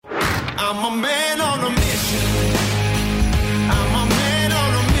I'm a man on a mission. I'm a man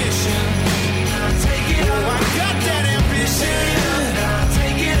on a mission. Take it up. I got that ambition.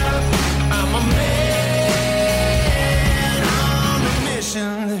 Take it up. I'm a man on a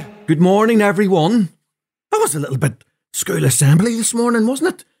mission. Good morning, everyone. That was a little bit school assembly this morning,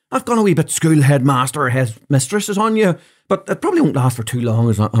 wasn't it? I've gone a wee bit school headmaster or headmistresses on you, but it probably won't last for too long,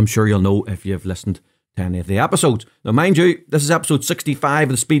 as I'm sure you'll know if you've listened to any of the episodes. Now, mind you, this is episode 65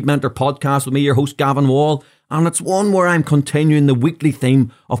 of the Speed Mentor podcast with me, your host, Gavin Wall, and it's one where I'm continuing the weekly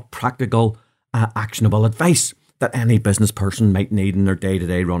theme of practical, actionable advice that any business person might need in their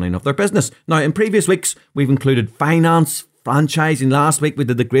day-to-day running of their business. Now, in previous weeks, we've included finance, franchising. Last week we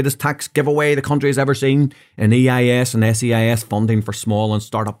did the greatest tax giveaway the country has ever seen in EIS and SEIS funding for small and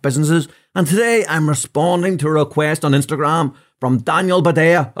startup businesses. And today I'm responding to a request on Instagram from Daniel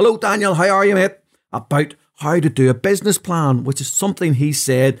Badea. Hello Daniel, how are you, mate? About how to do a business plan, which is something he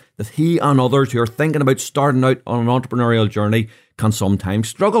said that he and others who are thinking about starting out on an entrepreneurial journey can sometimes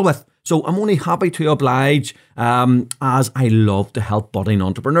struggle with. So I'm only happy to oblige, as I love to help budding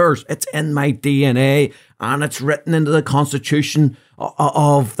entrepreneurs. It's in my DNA and it's written into the constitution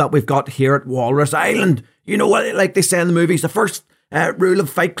of that we've got here at Walrus Island. You know what, like they say in the movies, the first rule of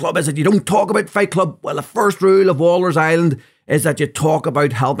Fight Club is that you don't talk about Fight Club. Well, the first rule of Walrus Island is that you talk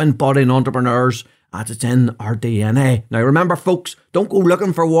about helping budding entrepreneurs, as it's in our DNA. Now remember folks, don't go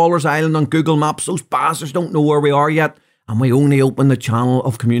looking for Walrus Island on Google Maps. Those bastards don't know where we are yet. And we only open the channel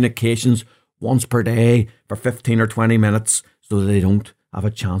of communications once per day for 15 or 20 minutes so that they don't have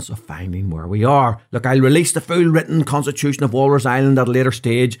a chance of finding where we are. Look, I'll release the full written constitution of Walrus Island at a later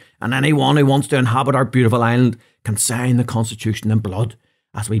stage, and anyone who wants to inhabit our beautiful island can sign the constitution in blood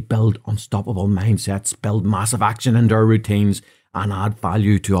as we build unstoppable mindsets, build massive action into our routines, and add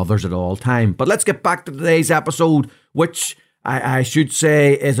value to others at all time. But let's get back to today's episode, which I should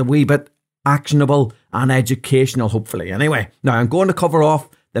say is a wee bit actionable and educational, hopefully. Anyway, now I'm going to cover off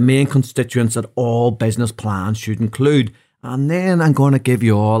the main constituents that all business plans should include, and then I'm going to give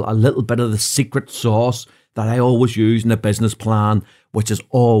you all a little bit of the secret sauce that I always use in a business plan, which has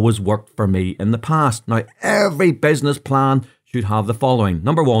always worked for me in the past. Now, every business plan should have the following.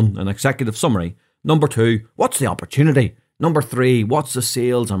 Number 1, an executive summary. Number 2, what's the opportunity? Number 3, what's the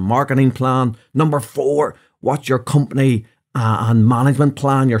sales and marketing plan? Number 4, what's your company and management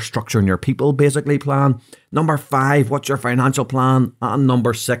plan, your structure and your people basically plan. Number 5, what's your financial plan? And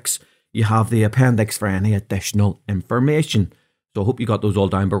number 6, you have the appendix for any additional information. So I hope you got those all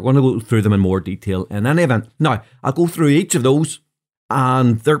down, but we're going to go through them in more detail in any event. Now, I'll go through each of those,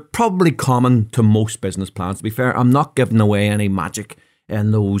 and they're probably common to most business plans. To be fair, I'm not giving away any magic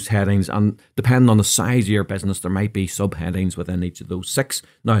in those headings, and depending on the size of your business, there might be subheadings within each of those 6.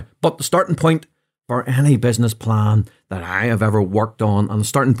 Now, but the starting point for any business plan that I have ever worked on, and the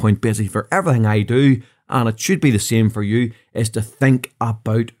starting point basically for everything I do, and it should be the same for you, is to think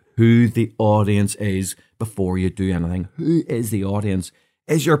about who the audience is before you do anything. Who is the audience?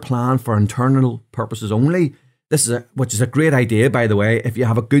 Is your plan for internal purposes only? Which is a great idea, by the way, if you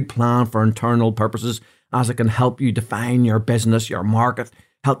have a good plan for internal purposes, as it can help you define your business, your market,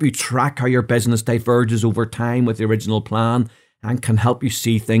 help you track how your business diverges over time with the original plan, and can help you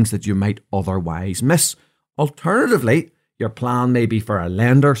see things that you might otherwise miss. Alternatively, your plan may be for a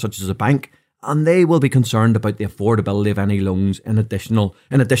lender, such as a bank, and they will be concerned about the affordability of any loans in addition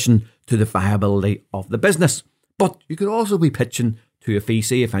to the viability of the business. But you could also be pitching to a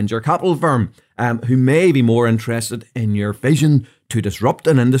VC, a venture capital firm, who may be more interested in your vision to disrupt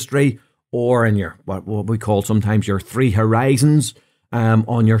an industry, or in your what we call sometimes your 3 horizons,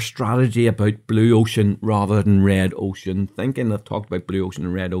 on your strategy about blue ocean rather than red ocean thinking. I've talked about blue ocean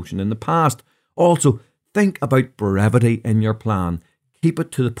and red ocean in the past. Also, think about brevity in your plan. Keep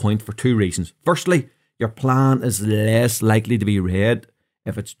it to the point for 2 reasons. Firstly, your plan is less likely to be read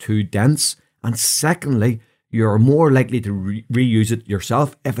if it's too dense. And secondly, you're more likely to reuse it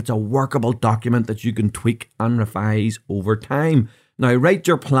yourself if it's a workable document that you can tweak and revise over time. Now, write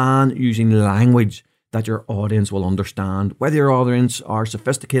your plan using language that your audience will understand, whether your audience are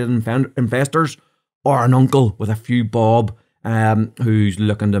sophisticated investors or an uncle with a few bob who's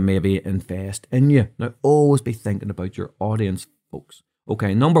looking to maybe invest in you. Now, always be thinking about your audience, folks.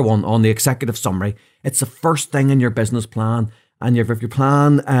 Okay, number 1, on the executive summary, it's the first thing in your business plan, and if your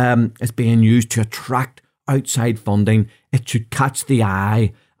plan is being used to attract outside funding, it should catch the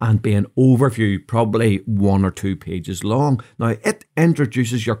eye and be an overview, probably 1 or 2 pages long. Now, it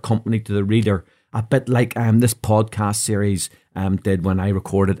introduces your company to the reader, a bit like this podcast series did when I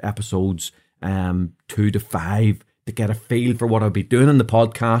recorded episodes 2 to 5 to get a feel for what I'll be doing in the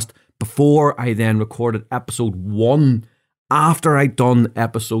podcast before I then recorded episode 1 after I'd done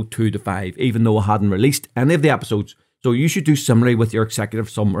episode 2 to 5, even though I hadn't released any of the episodes. So you should do similarly with your executive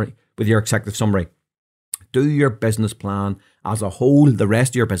summary. Do your business plan as a whole, the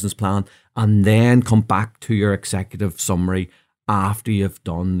rest of your business plan, and then come back to your executive summary after you've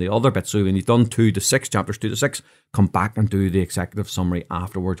done the other bits. So when you've done 2 to 6, chapters 2 to 6, come back and do the executive summary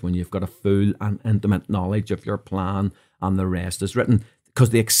afterwards when you've got a full and intimate knowledge of your plan and the rest is written.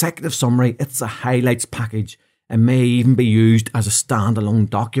 Because the executive summary, it's a highlights package and may even be used as a standalone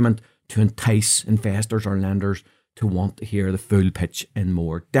document to entice investors or lenders to want to hear the full pitch in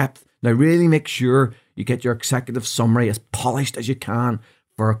more depth. Now, really make sure you get your executive summary as polished as you can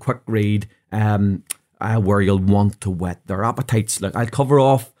for a quick read where you'll want to whet their appetites. Look, I'll cover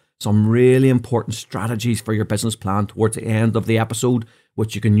off some really important strategies for your business plan towards the end of the episode,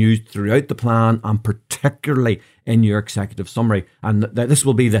 which you can use throughout the plan and particularly in your executive summary. And this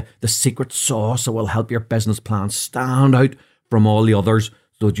will be the secret sauce that will help your business plan stand out from all the others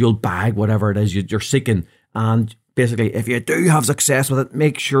so that you'll bag whatever it is you're seeking. And basically, if you do have success with it,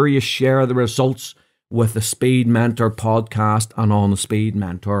 make sure you share the results with the Speed Mentor podcast and on the Speed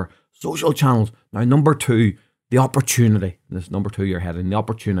Mentor social channels. Now, number 2, the opportunity. This number 2 you're heading, the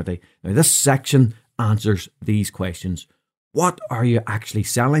opportunity. Now, this section answers these questions. What are you actually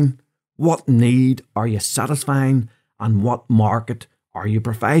selling? What need are you satisfying? And what market are you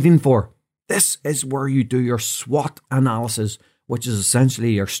providing for? This is where you do your SWOT analysis, which is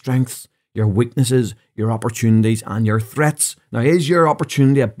essentially your strengths, your weaknesses, your opportunities, and your threats. Now, is your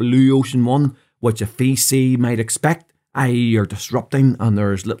opportunity a blue ocean one, which a VC might expect, i.e. you're disrupting and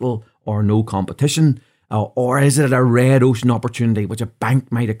there's little or no competition? Or is it a red ocean opportunity, which a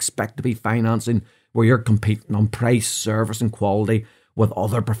bank might expect to be financing, where you're competing on price, service, and quality with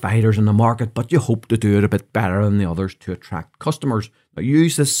other providers in the market, but you hope to do it a bit better than the others to attract customers? Now,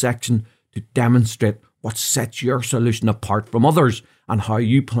 use this section to demonstrate what sets your solution apart from others and how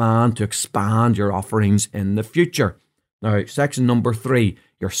you plan to expand your offerings in the future. Now, section number 3,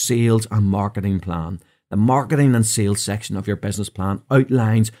 your sales and marketing plan. The marketing and sales section of your business plan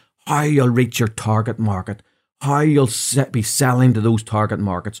outlines how you'll reach your target market, how you'll be selling to those target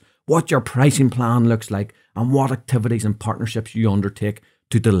markets, what your pricing plan looks like, and what activities and partnerships you undertake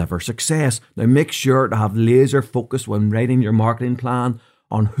to deliver success. Now, make sure to have laser focus when writing your marketing plan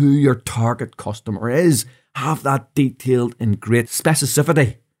on who your target customer is. Have that detailed in great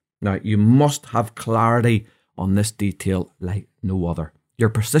specificity. Now, you must have clarity on this detail like no other. Your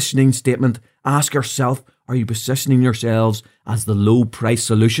positioning statement, ask yourself, are you positioning yourselves as the low price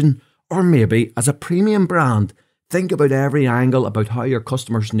solution or maybe as a premium brand? Think about every angle about how your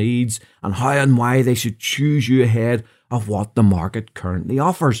customers' needs and how and why they should choose you ahead of what the market currently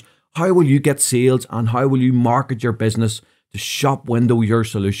offers. How will you get sales and how will you market your business to shop window your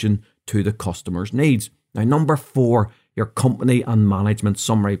solution to the customer's needs? Now, number 4, your company and management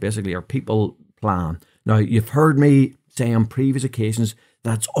summary, basically your people plan. Now, you've heard me say on previous occasions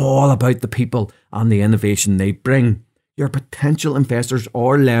that it's all about the people and the innovation they bring. Your potential investors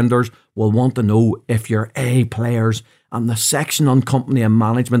or lenders will want to know if you're A players, and the section on company and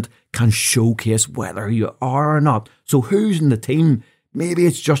management can showcase whether you are or not. So who's in the team? Maybe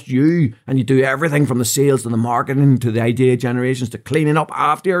it's just you and you do everything from the sales to the marketing to the idea generations to cleaning up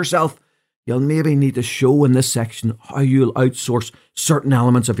after yourself. You'll maybe need to show in this section how you'll outsource certain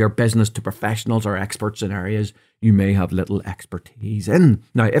elements of your business to professionals or experts in areas you may have little expertise in.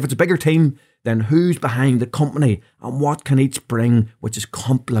 Now, if it's a bigger team, then who's behind the company and what can each bring, which is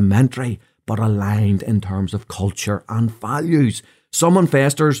complementary but aligned in terms of culture and values. Some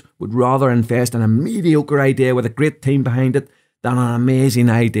investors would rather invest in a mediocre idea with a great team behind it than an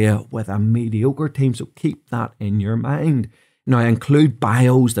amazing idea with a mediocre team. So keep that in your mind. Now, include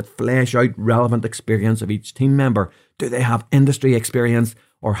bios that flesh out relevant experience of each team member. Do they have industry experience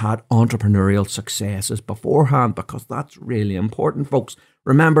or had entrepreneurial successes beforehand? Because that's really important, folks.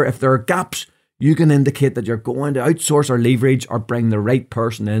 Remember, if there are gaps, you can indicate that you're going to outsource or leverage or bring the right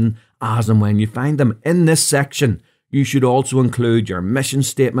person in as and when you find them. In this section, you should also include your mission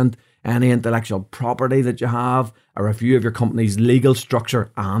statement, any intellectual property that you have, a review of your company's legal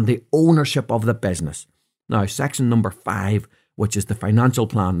structure, and the ownership of the business. Now, section number 5, which is the financial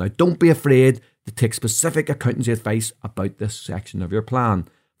plan. Now, don't be afraid to take specific accountancy advice about this section of your plan.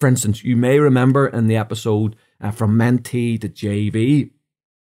 For instance, you may remember in the episode from Mentee to JV,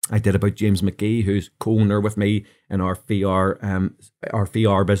 I did about James McGee, who's co-owner with me in our VR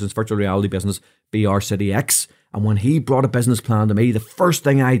business, virtual reality business, VR City X. And when he brought a business plan to me, the first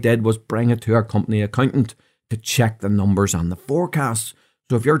thing I did was bring it to our company accountant to check the numbers and the forecasts.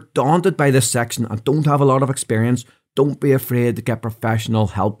 So if you're daunted by this section and don't have a lot of experience, don't be afraid to get professional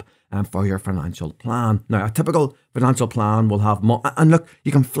help for your financial plan. Now, a typical financial plan will have and look,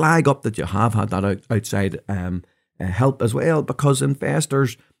 you can flag up that you have had that outside help as well, because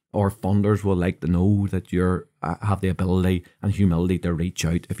investors or funders will like to know that you have the ability and humility to reach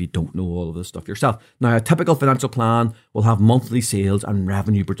out if you don't know all of this stuff yourself. Now, a typical financial plan will have monthly sales and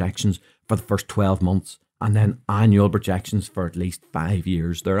revenue projections for the first 12 months and then annual projections for at least 5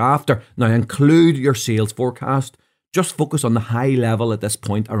 years thereafter. Now, include your sales forecast. Just focus on the high level at this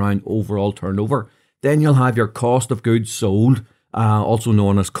point around overall turnover. Then you'll have your cost of goods sold, also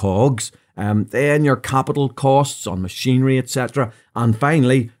known as COGS. Then your capital costs on machinery, etc. And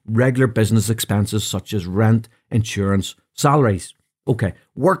finally, regular business expenses such as rent, insurance, salaries. Okay,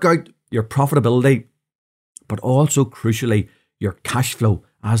 work out your profitability, but also crucially, your cash flow,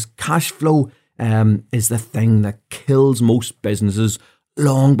 as cash flow is the thing that kills most businesses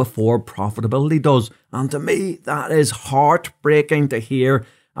long before profitability does. And to me, that is heartbreaking to hear,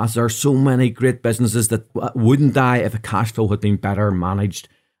 as there are so many great businesses that wouldn't die if a cash flow had been better managed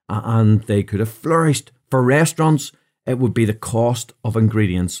and they could have flourished. For restaurants, it would be the cost of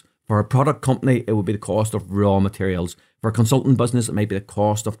ingredients. For a product company, it would be the cost of raw materials. For a consultant business, it might be the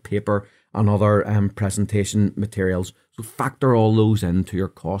cost of paper and other presentation materials. So factor all those into your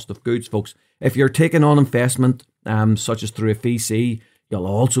cost of goods, folks. If you're taking on investment, such as through a VC, you'll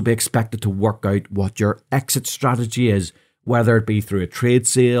also be expected to work out what your exit strategy is, whether it be through a trade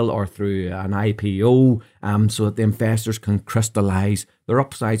sale or through an IPO, so that the investors can crystallise their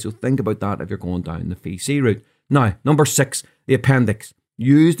upside. So think about that if you're going down the VC route. Now, number 6, the appendix.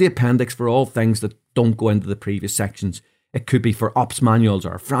 Use the appendix for all things that don't go into the previous sections. It could be for ops manuals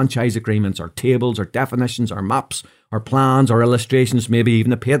or franchise agreements or tables or definitions or maps or plans or illustrations, maybe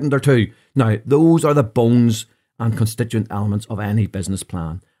even a patent or two. Now, those are the bones and constituent elements of any business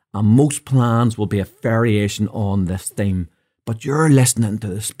plan. And most plans will be a variation on this theme. But you're listening to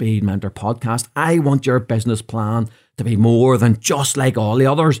the Speed Mentor podcast. I want your business plan to be more than just like all the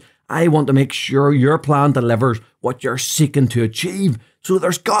others. I want to make sure your plan delivers what you're seeking to achieve. So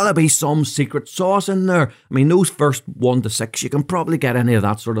there's got to be some secret sauce in there. I mean, those first 1 to 6, you can probably get any of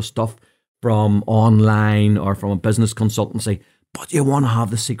that sort of stuff from online or from a business consultancy. But you want to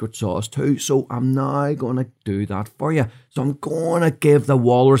have the secret sauce too. So I'm now going to do that for you. So I'm going to give the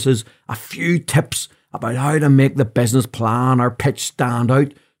walruses a few tips about how to make the business plan or pitch stand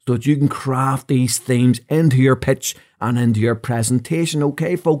out so that you can craft these themes into your pitch and into your presentation.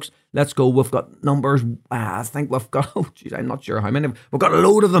 Okay, folks, let's go. We've got numbers. I think we've got, I'm not sure how many. We've got a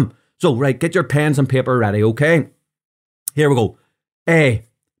load of them. So, right, get your pens and paper ready, okay? Here we go. A,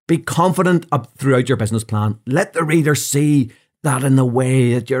 be confident throughout your business plan. Let the reader see that in the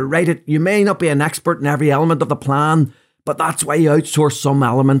way that you write it. You may not be an expert in every element of the plan, but that's why you outsource some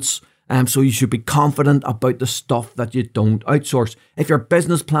elements. So you should be confident about the stuff that you don't outsource. If your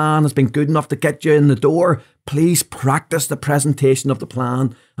business plan has been good enough to get you in the door, please practice the presentation of the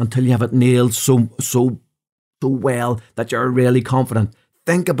plan until you have it nailed so well that you're really confident.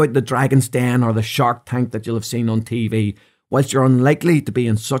 Think about the Dragon's Den or the Shark Tank that you'll have seen on TV. Whilst you're unlikely to be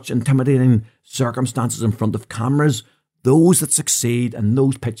in such intimidating circumstances in front of cameras, those that succeed in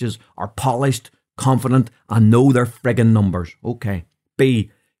those pitches are polished, confident, and know their friggin' numbers. Okay. B,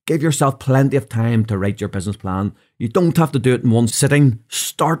 give yourself plenty of time to write your business plan. You don't have to do it in one sitting.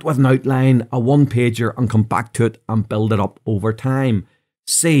 Start with an outline, a one-pager, and come back to it and build it up over time.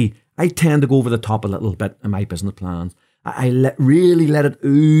 C, I tend to go over the top a little bit in my business plans. I really let it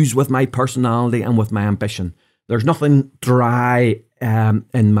ooze with my personality and with my ambition. There's nothing dry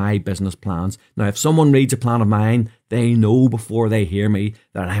in my business plans. Now, if someone reads a plan of mine, they know before they hear me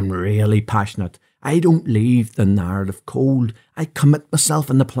that I'm really passionate. I don't leave the narrative cold. I commit myself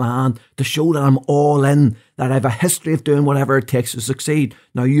in the plan to show that I'm all in, that I have a history of doing whatever it takes to succeed.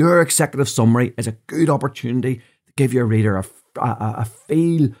 Now, your executive summary is a good opportunity to give your reader a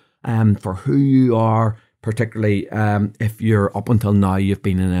feel for who you are, particularly if you're up until now you've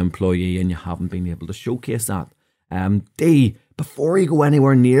been an employee and you haven't been able to showcase that. D, before you go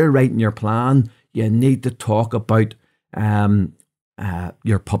anywhere near writing your plan, you need to talk about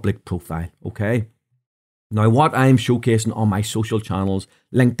your public profile, okay? Now, what I'm showcasing on my social channels,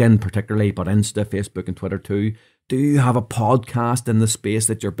 LinkedIn particularly, but Insta, Facebook and Twitter too, do you have a podcast in the space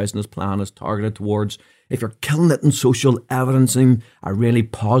that your business plan is targeted towards? If you're killing it in social, evidencing a really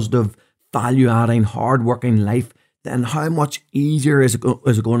positive, value-adding, hard-working life, then how much easier is it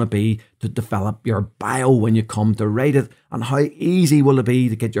going to be to develop your bio when you come to write it? And how easy will it be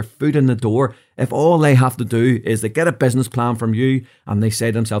to get your foot in the door if all they have to do is they get a business plan from you and they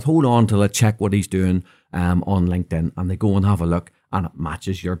say to themselves, hold on till I check what he's doing on LinkedIn, and they go and have a look and it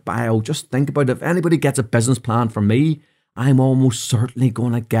matches your bio. Just think about it. If anybody gets a business plan from me I'm almost certainly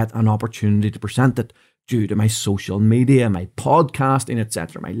going to get an opportunity to present it due to my social media, my podcasting,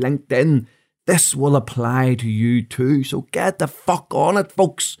 etc., my LinkedIn. This will apply to you too. So get the fuck on it,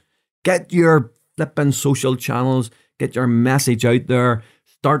 folks. Get your flipping social channels, get your message out there.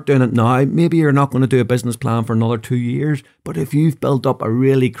 Start doing it now. Maybe you're not going to do a business plan for another 2 years, but if you've built up a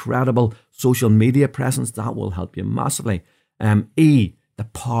really credible social media presence, that will help you massively. E, the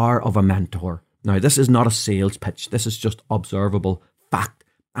power of a mentor. Now, this is not a sales pitch. This is just observable fact.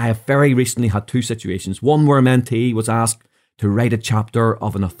 I have very recently had 2 situations. One where a mentee was asked to write a chapter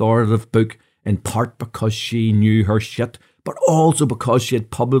of an authoritative book, in part because she knew her shit, but also because she had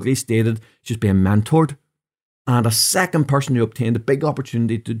publicly stated she's being mentored. And a second person who obtained a big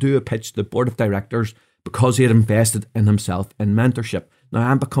opportunity to do a pitch to the board of directors because he had invested in himself in mentorship. Now,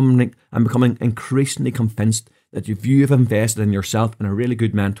 I'm becoming increasingly convinced that if you have invested in yourself and a really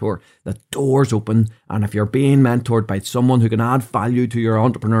good mentor, the doors open. And if you're being mentored by someone who can add value to your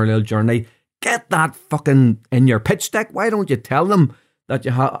entrepreneurial journey, get that fucking in your pitch deck. Why don't you tell them that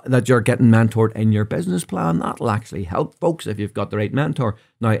you're getting mentored in your business plan? That'll actually help, folks, if you've got the right mentor.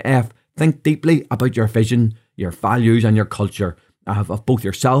 Now, F, think deeply about your vision, your values and your culture of both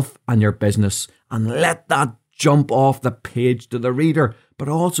yourself and your business, and let that jump off the page to the reader. But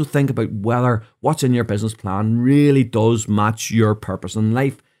also think about whether what's in your business plan really does match your purpose in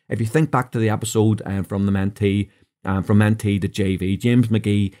life. If you think back to the episode from Mentee to JV, James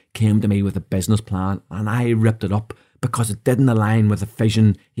McGee came to me with a business plan and I ripped it up because it didn't align with the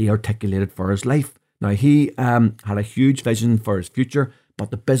vision he articulated for his life. Now, he had a huge vision for his future, but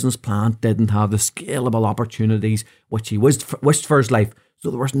the business plan didn't have the scalable opportunities which he wished for his life.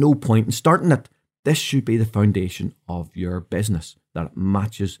 So there was no point in starting it. This should be the foundation of your business, that it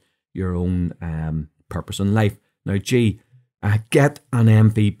matches your own purpose in life. Now, G, get an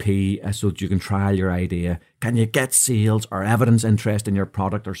MVP so that you can trial your idea. Can you get sales or evidence interest in your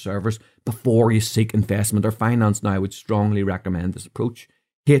product or service before you seek investment or finance? Now, I would strongly recommend this approach.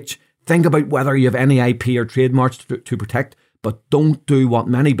 H, think about whether you have any IP or trademarks to protect, but don't do what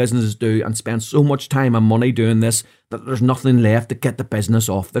many businesses do and spend so much time and money doing this that there's nothing left to get the business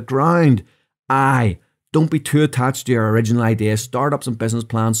off the ground. I, don't be too attached to your original idea. Startups and business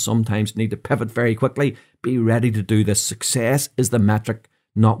plans sometimes need to pivot very quickly. Be ready to do this. Success is the metric,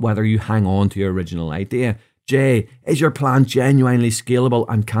 not whether you hang on to your original idea. J, is your plan genuinely scalable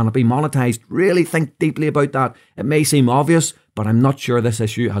and can it be monetized? Really think deeply about that. It may seem obvious, but I'm not sure this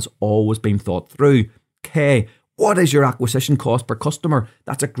issue has always been thought through. K, what is your acquisition cost per customer?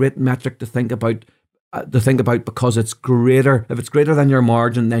 That's a great metric to think about because it's greater. If it's greater than your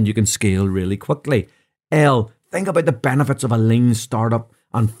margin, then you can scale really quickly. L, think about the benefits of a lean startup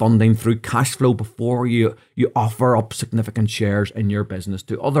and funding through cash flow before you offer up significant shares in your business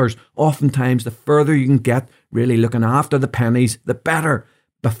to others. Oftentimes, the further you can get really looking after the pennies, the better,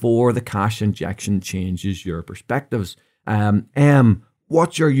 before the cash injection changes your perspectives. M,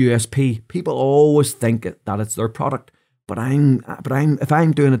 what's your USP? People always think that it's their product, but if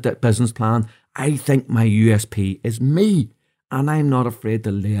I'm doing a business plan, I think my USP is me. And I'm not afraid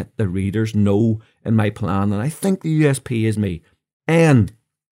to let the readers know in my plan. And I think the USP is me. And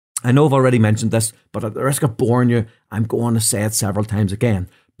I know I've already mentioned this, but at the risk of boring you, I'm going to say it several times again.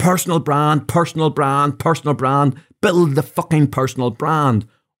 Personal brand, personal brand, personal brand. Build the fucking personal brand.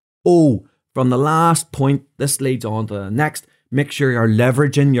 Oh, from the last point, this leads on to the next. Make sure you're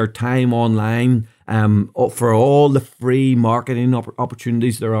leveraging your time online for all the free marketing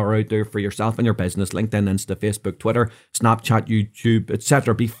opportunities there are out there for yourself and your business. LinkedIn, Insta, Facebook, Twitter, Snapchat, YouTube,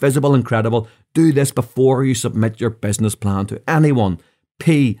 etc. Be visible and credible. Do this before you submit your business plan to anyone.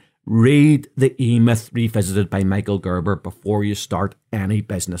 P, read the E-Myth Revisited by Michael Gerber before you start any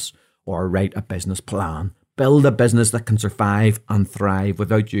business or write a business plan. Build a business that can survive and thrive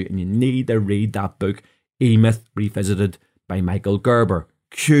without you, and you need to read that book, E-Myth Revisited by Michael Gerber.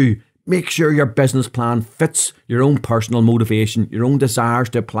 Q, make sure your business plan fits your own personal motivation, your own desires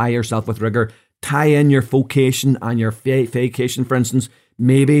to apply yourself with rigor. Tie in your vocation and your vacation, for instance.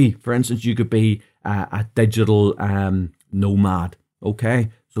 Maybe, for instance, you could be a digital nomad. Okay,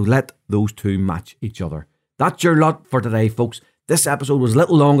 so let those two match each other. That's your lot for today, folks. This episode was a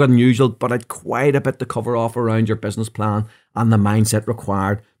little longer than usual, but I'd quite a bit to cover off around your business plan and the mindset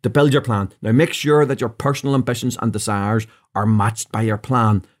required to build your plan. Now, make sure that your personal ambitions and desires are matched by your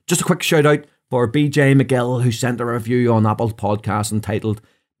plan. Just a quick shout out for BJ McGill, who sent a review on Apple Podcasts entitled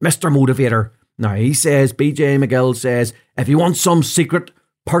Mr. Motivator. Now, BJ McGill says, if you want some secret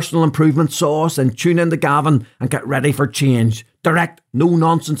personal improvement sauce, then tune in to Gavin and get ready for change. Direct, no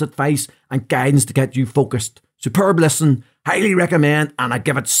nonsense advice and guidance to get you focused. Superb listen, highly recommend, and I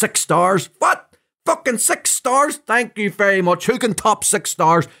give it 6 stars. What? Fucking 6 stars. Thank you very much. Who can top 6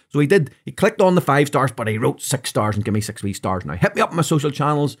 stars? So he did. He clicked on the 5 stars, but he wrote 6 stars and give me 6 wee stars. Now hit me up on my social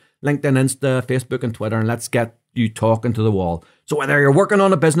channels, LinkedIn, Insta, Facebook and Twitter, and let's get you talking to the wall. So whether you're working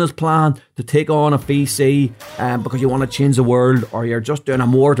on a business plan to take on a VC because you want to change the world, or you're just doing a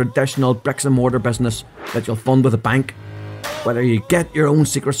more traditional bricks and mortar business that you'll fund with a bank, whether you get your own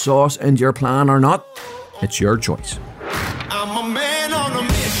secret sauce into your plan or not, it's your choice. I'm